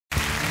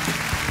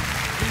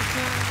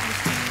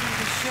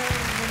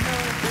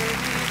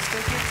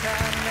Good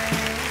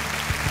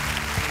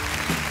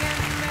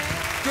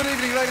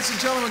evening, ladies and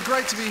gentlemen.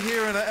 Great to be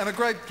here, and a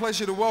great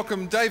pleasure to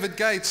welcome David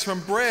Gates from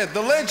Bread,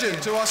 the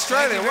legend, to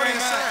Australia. What do you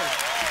say?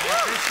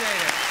 I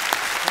appreciate it.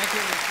 Thank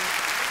you, Richard.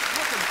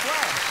 Looking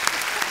flash.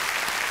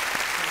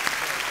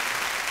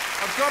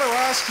 I've got to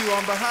ask you,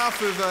 on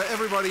behalf of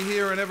everybody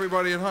here and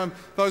everybody at home,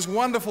 those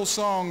wonderful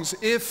songs,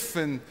 If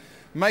and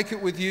Make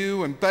It With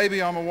You and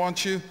Baby I'ma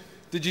Want You,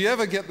 did you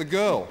ever get the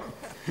girl?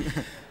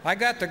 I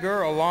got the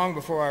girl long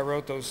before I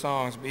wrote those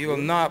songs, but you will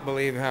not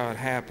believe how it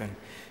happened.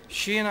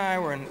 She and I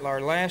were in our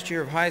last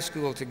year of high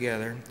school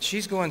together.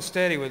 She's going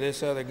steady with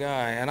this other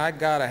guy, and I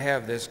gotta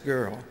have this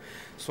girl.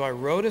 So I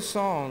wrote a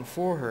song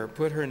for her,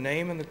 put her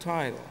name in the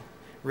title,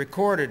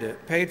 recorded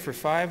it, paid for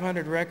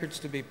 500 records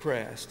to be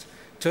pressed,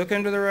 took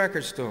him to the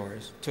record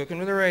stores, took him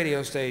to the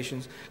radio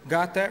stations,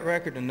 got that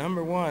record to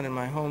 #1 in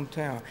my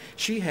hometown.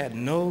 She had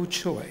no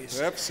choice.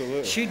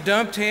 Absolutely. She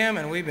dumped him,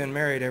 and we've been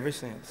married ever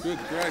since. Good,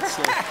 great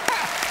stuff.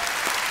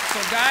 So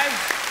guys,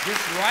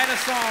 just write a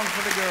song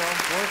for the girl.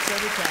 Works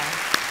every time.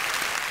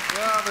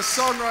 Well, the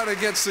songwriter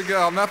gets the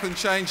girl. Nothing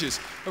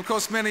changes. Of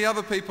course, many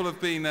other people have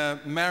been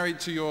married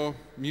to your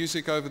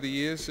music over the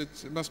years.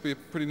 It must be a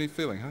pretty neat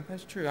feeling, huh?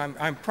 That's true.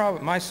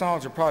 My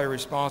songs are probably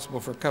responsible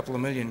for a couple of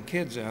million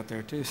kids out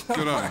there, too. So.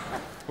 Good on you.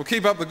 Well,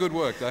 keep up the good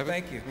work, David.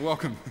 Thank you. You're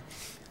welcome.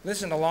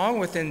 Listen, along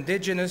with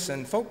indigenous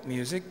and folk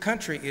music,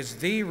 country is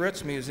the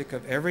roots music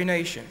of every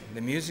nation,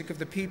 the music of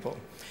the people.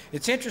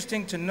 It's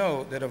interesting to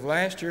note that of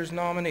last year's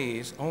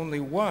nominees, only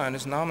one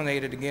is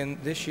nominated again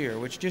this year,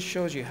 which just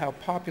shows you how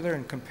popular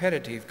and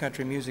competitive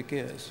country music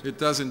is. It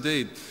does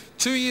indeed.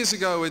 2 years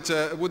ago, it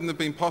wouldn't have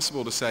been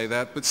possible to say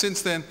that, but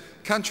since then,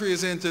 country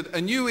has entered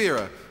a new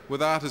era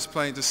with artists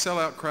playing to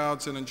sell-out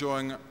crowds and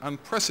enjoying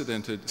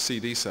unprecedented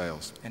CD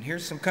sales. And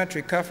here's some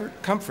country comfort,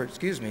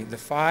 the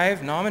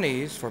 5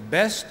 nominees for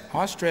Best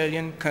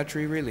Australian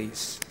Country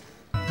Release.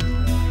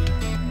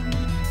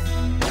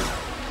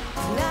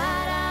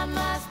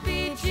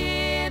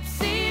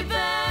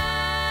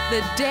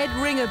 The Dead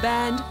Ringer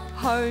Band,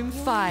 Home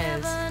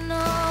Fires.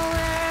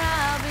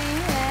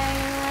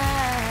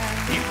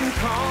 You can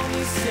call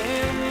me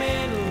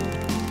sentimental,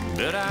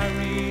 but I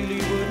really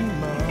wouldn't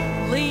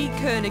mind. Lee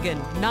Kernaghan,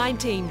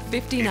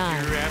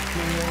 1959. If you're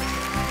asking me,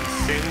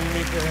 send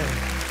me back,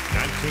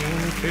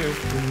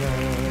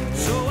 1959.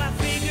 So I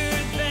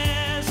figured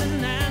there's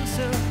an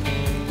answer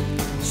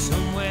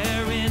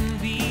somewhere in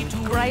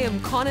between. Graham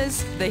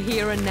Connors, The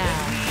Here and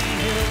Now.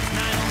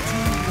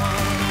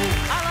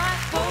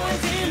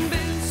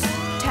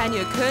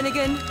 Tanya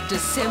Kernaghan,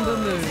 December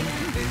Moon.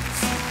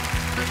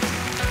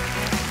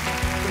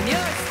 When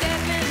you're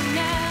stepping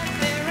out,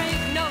 there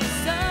ain't no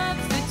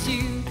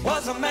substitute.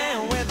 Was a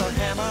man with a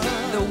hammer.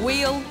 The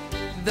Wheel,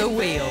 The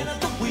Wheel. I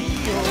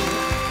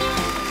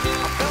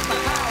built the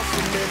house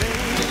to live in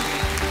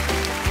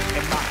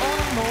and my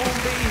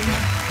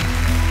automobile.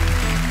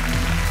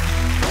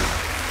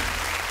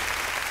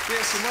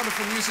 Yes, some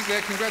wonderful music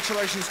there.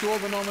 Congratulations to all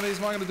the nominees.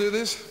 Am I going to do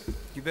this?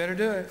 You better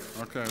do it.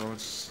 Okay, well,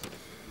 it's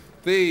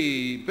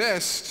the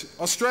best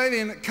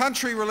Australian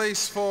country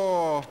release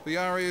for the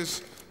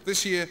ARIAs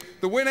this year.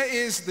 The winner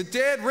is the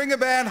Dead Ringer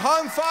Band,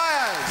 Home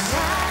Fires.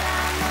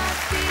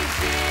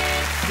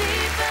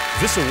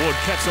 This award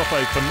caps off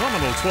a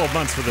phenomenal 12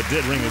 months for the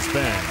Dead Ringers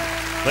Band.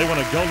 They won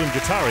a Golden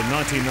Guitar in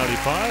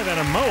 1995 and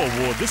a Mo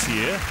Award this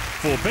year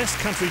for Best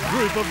Country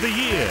Group of the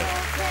Year.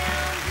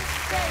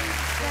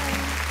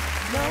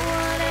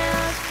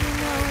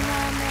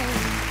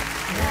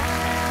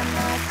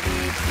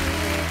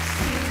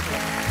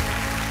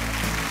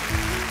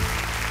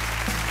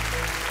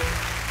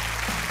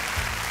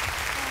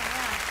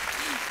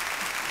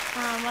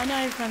 I know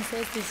everyone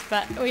says this,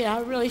 but we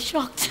are really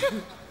shocked.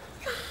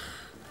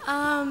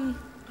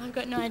 I've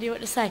got no idea what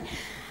to say.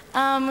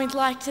 We'd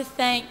like to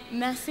thank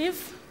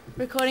Massive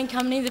Recording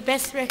Company, the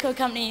best record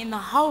company in the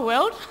whole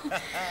world,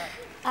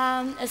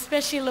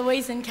 especially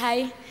Louise and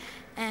Kay,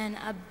 and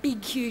a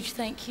big, huge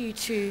thank you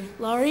to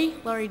Laurie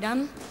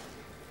Dunn,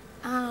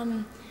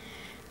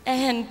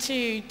 and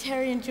to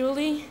Terry and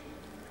Julie.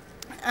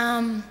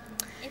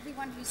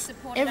 Everyone who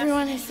supported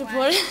us.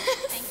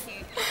 Thank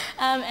you.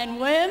 And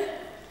Worm.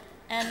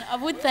 And I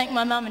would thank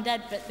my mum and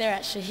dad, but they're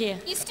actually here.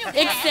 You still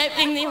can.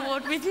 Accepting the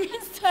award with me,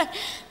 so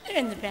they're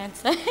in the band,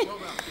 so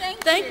Thank you.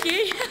 Thank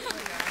you.